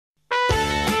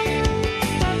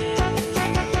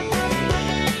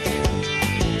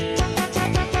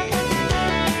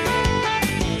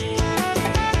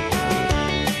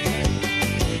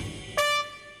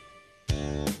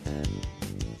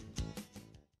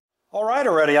All right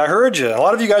already, I heard you. A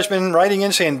lot of you guys have been writing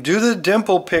in saying do the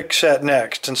Dimple pick set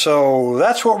next, and so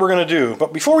that's what we're going to do.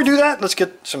 But before we do that, let's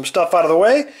get some stuff out of the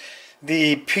way.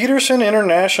 The Peterson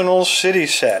International City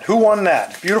set. Who won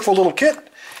that? Beautiful little kit.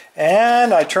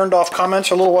 And I turned off comments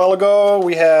a little while ago.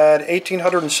 We had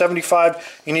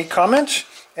 1,875 unique comments,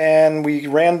 and we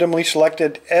randomly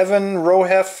selected Evan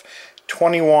Rohef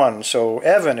 21. So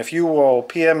Evan, if you will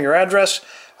PM your address,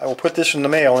 I will put this in the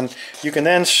mail, and you can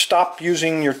then stop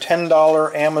using your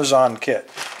 $10 Amazon kit.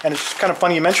 And it's kind of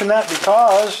funny you mentioned that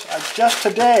because just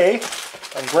today,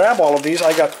 I grab all of these,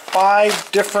 I got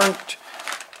 5 different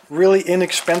really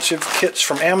inexpensive kits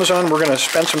from Amazon. We're going to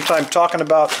spend some time talking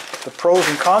about the pros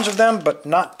and cons of them, but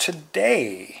not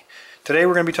today. Today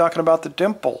we're going to be talking about the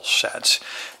Dimple sets.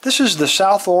 This is the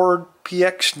Southord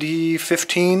PXD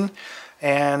 15.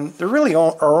 And there really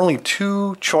are only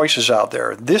 2 choices out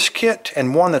there. This kit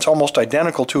and one that's almost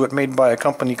identical to it made by a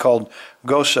company called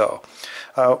Goso.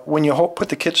 When you put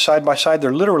the kits side by side,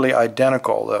 they're literally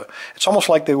identical. It's almost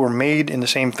like they were made in the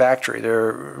same factory.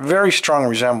 They're very strong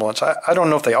resemblance. I don't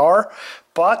know if they are,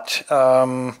 but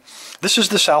this is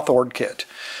the Southord kit.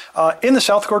 In the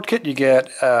Southord kit, you get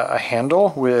a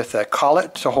handle with a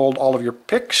collet to hold all of your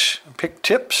pick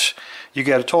tips. You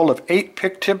get a total of 8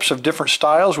 pick tips of different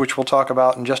styles, which we'll talk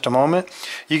about in just a moment.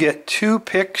 You get 2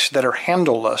 picks that are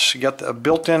handleless. You get a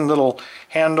built-in little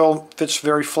handle, fits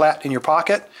very flat in your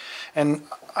pocket. And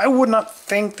I would not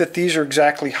think that these are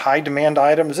exactly high-demand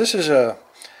items. This is a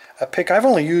pick. I've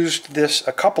only used this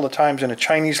a couple of times in a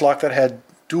Chinese lock that had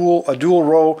a dual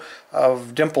row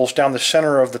of dimples down the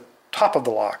center of the top of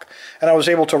the lock. And I was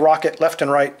able to rock it left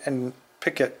and right and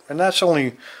pick it. And that's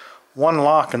only one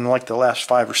lock in like the last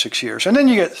 5 or 6 years. And then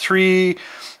you get 3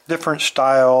 different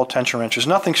style tension wrenches.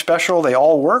 Nothing special, they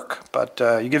all work, but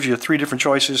it gives you 3 different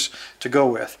choices to go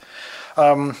with.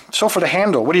 So for the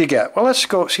handle, what do you get? Well, let's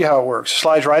go see how it works.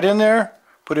 Slides right in there,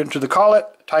 put it into the collet,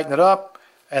 tighten it up,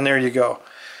 and there you go.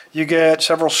 You get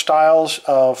several styles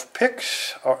of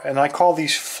picks, and I call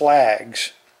these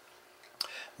flags.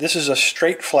 This is a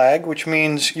straight flag, which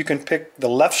means you can pick the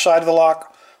left side of the lock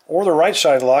or the right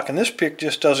side of the lock, and this pick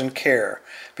just doesn't care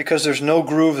because there's no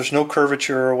groove, there's no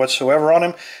curvature whatsoever on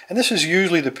him, and this is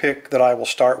usually the pick that I will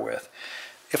start with.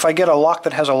 If I get a lock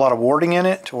that has a lot of warding in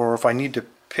it, or if I need to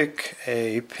pick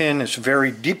a pin that's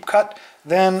very deep cut,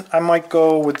 then I might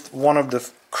go with one of the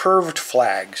curved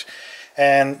flags.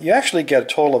 And you actually get a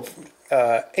total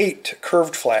of 8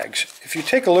 curved flags. If you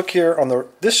take a look here on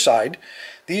this side,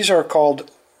 these are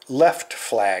called left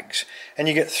flags, and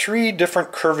you get 3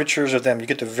 different curvatures of them. You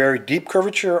get the very deep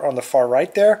curvature on the far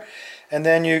right there, and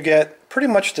then you get pretty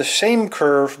much the same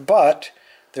curve, but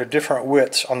they're different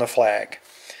widths on the flag.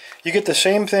 You get the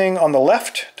same thing on the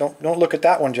left. Don't look at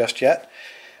that one just yet.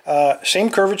 Same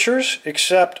curvatures,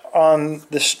 except on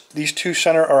these 2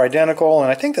 center are identical, and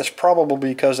I think that's probably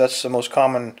because that's the most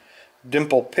common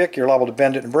Dimple pick. You're liable to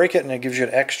bend it and break it, and it gives you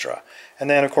an extra. And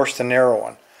then of course the narrow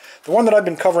one. The one that I've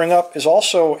been covering up is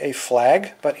also a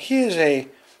flag, but he is a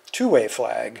 2-way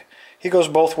flag. He goes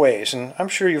both ways, and I'm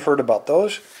sure you've heard about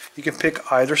those. You can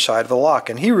pick either side of the lock,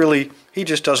 and he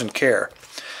just doesn't care.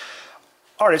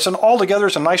 Alright, so altogether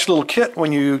it's a nice little kit.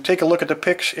 When you take a look at the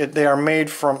picks, they are made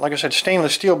from, like I said,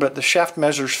 stainless steel, but the shaft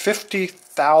measures 50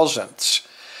 thousandths.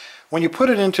 When you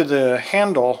put it into the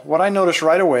handle, what I noticed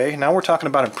right away, now we're talking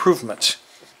about improvements.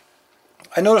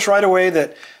 I noticed right away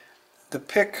that the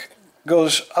pick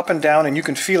goes up and down, and you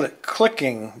can feel it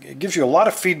clicking. It gives you a lot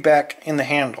of feedback in the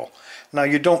handle. Now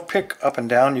you don't pick up and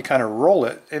down, you kind of roll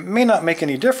it. It may not make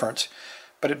any difference,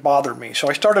 but it bothered me. So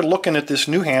I started looking at this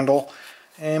new handle,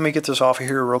 and let me get this off of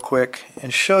here real quick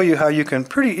and show you how you can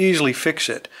pretty easily fix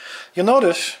it. You'll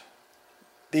notice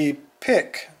the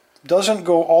pick doesn't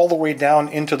go all the way down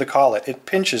into the collet, it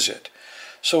pinches it.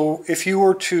 So if you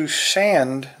were to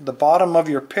sand the bottom of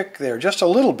your pick there just a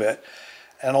little bit,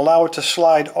 and allow it to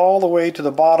slide all the way to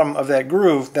the bottom of that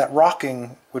groove, that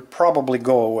rocking would probably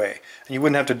go away, and you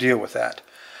wouldn't have to deal with that.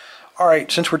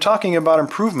 Alright, since we're talking about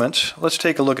improvements, let's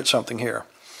take a look at something here.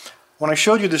 When I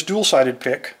showed you this dual-sided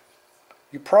pick,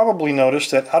 you probably noticed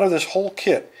that out of this whole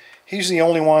kit, he's the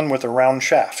only one with a round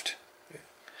shaft.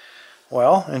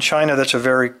 Well, in China that's a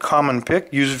very common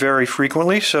pick, used very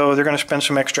frequently, so they're going to spend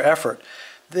some extra effort.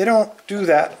 They don't do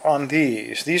that on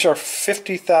these. These are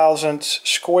 50 thousandths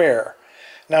square.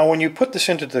 Now when you put this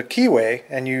into the keyway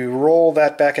and you roll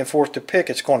that back and forth to pick,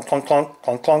 it's going clunk, clunk,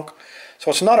 clunk, clunk. So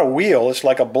it's not a wheel, it's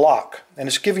like a block, and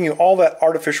it's giving you all that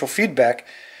artificial feedback.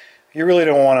 You really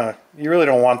don't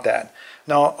want that.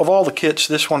 Now of all the kits,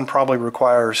 this one probably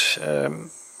requires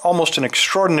almost an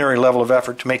extraordinary level of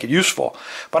effort to make it useful.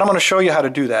 But I'm going to show you how to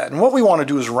do that. And what we want to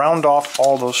do is round off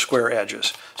all those square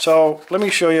edges. So let me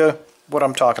show you what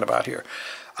I'm talking about here.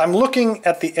 I'm looking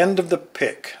at the end of the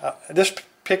pick. This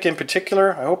pick in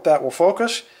particular, I hope that will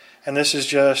focus. And this is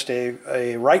just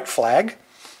a right flag.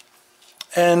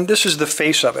 And this is the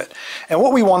face of it. And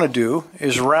what we want to do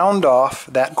is round off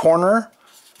that corner,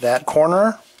 that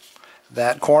corner,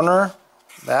 that corner,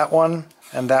 that one,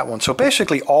 and that one. So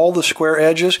basically all the square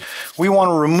edges, we want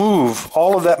to remove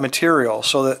all of that material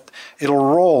so that it'll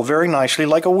roll very nicely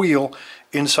like a wheel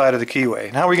inside of the keyway.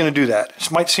 And how are we going to do that?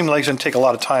 It might seem like it's going to take a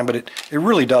lot of time, but it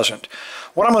really doesn't.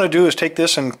 What I'm going to do is take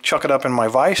this and chuck it up in my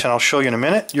vise, and I'll show you in a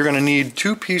minute. You're going to need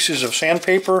 2 pieces of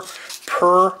sandpaper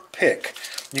per pick.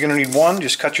 You're going to need one,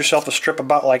 just cut yourself a strip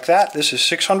about like that. This is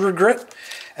 600 grit.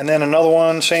 And then another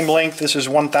one, same length, this is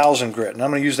 1000 grit. And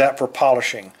I'm going to use that for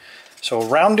polishing. So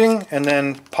rounding and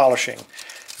then polishing.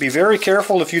 Be very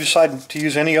careful if you decide to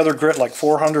use any other grit like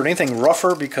 400, anything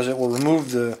rougher, because it will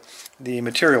remove the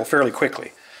material fairly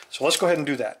quickly. So let's go ahead and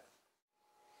do that.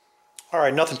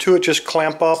 Alright, nothing to it, just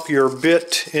clamp up your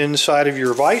bit inside of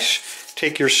your vise.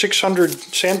 Take your 600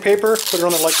 sandpaper, put it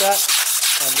on it like that,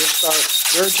 and just start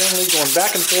very gently going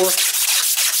back and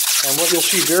forth. And what you'll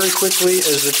see very quickly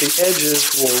is that the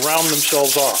edges will round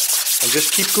themselves off. And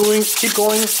just keep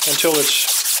going until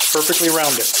it's perfectly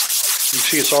rounded. You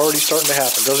see it's already starting to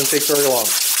happen. It doesn't take very long.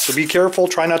 So be careful,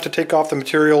 try not to take off the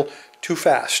material too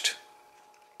fast.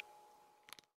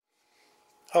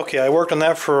 Okay, I worked on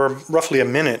that for roughly a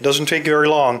minute. Doesn't take very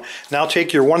long. Now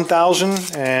take your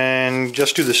 1000 and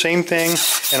just do the same thing.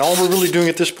 And all we're really doing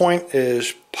at this point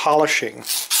is polishing.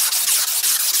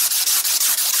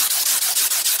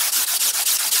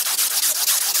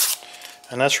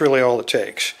 And that's really all it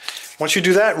takes. Once you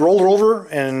do that, roll it over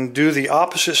and do the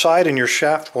opposite side, and your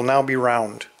shaft will now be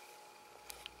round.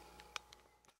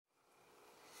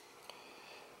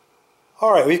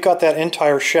 Alright, we've got that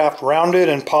entire shaft rounded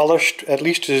and polished, at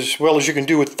least as well as you can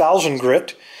do with 1000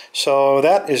 grit. So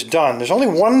that is done. There's only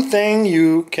one thing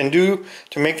you can do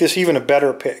to make this even a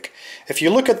better pick. If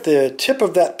you look at the tip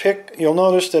of that pick, you'll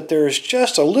notice that there's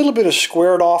just a little bit of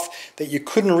squared off that you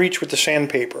couldn't reach with the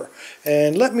sandpaper.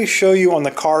 And let me show you on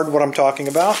the card what I'm talking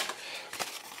about.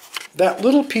 That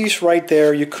little piece right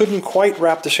there, you couldn't quite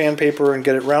wrap the sandpaper and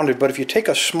get it rounded, but if you take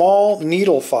a small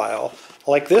needle file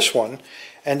like this one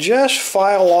and just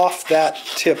file off that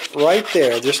tip right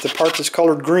there, just the part that's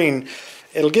colored green,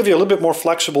 it'll give you a little bit more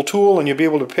flexible tool, and you'll be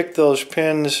able to pick those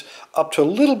pins up to a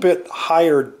little bit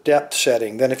higher depth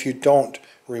setting than if you don't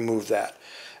remove that.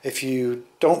 If you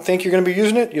don't think you're going to be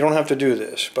using it, you don't have to do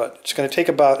this, but it's going to take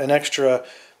about an extra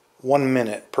 1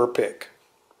 minute per pick.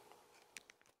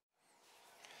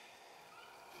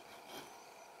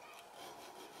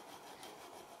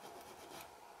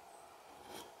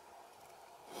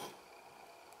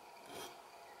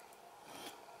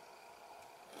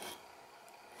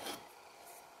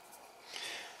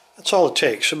 That's all it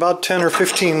takes, about 10 or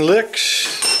 15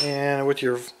 licks, and with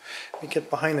your, let me get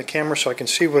behind the camera so I can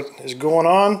see what is going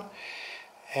on.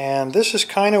 And this is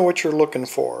kind of what you're looking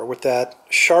for, with that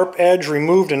sharp edge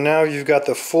removed, and now you've got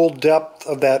the full depth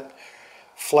of that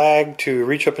flag to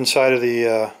reach up inside of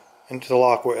the into the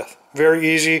lock with. Very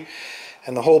easy,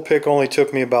 and the whole pick only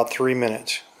took me about 3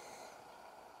 minutes.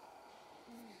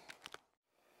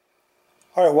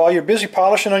 Alright, while you're busy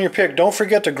polishing on your pick, don't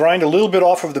forget to grind a little bit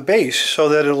off of the base so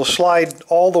that it'll slide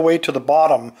all the way to the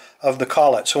bottom of the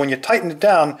collet. So when you tighten it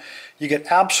down, you get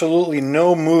absolutely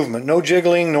no movement, no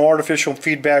jiggling, no artificial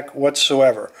feedback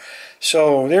whatsoever.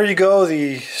 So there you go,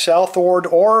 the Southward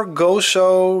or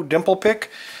Goso Dimple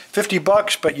pick. 50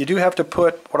 bucks, but you do have to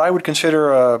put what I would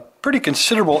consider a pretty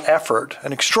considerable effort,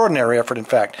 an extraordinary effort in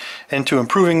fact, into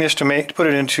improving this to put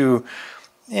it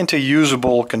into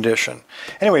usable condition.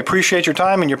 Anyway, appreciate your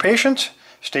time and your patience.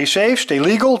 Stay safe, stay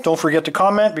legal. Don't forget to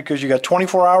comment, because you got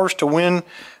 24 hours to win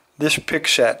this pick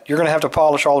set. You're going to have to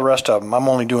polish all the rest of them. I'm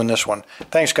only doing this one.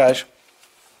 Thanks, guys.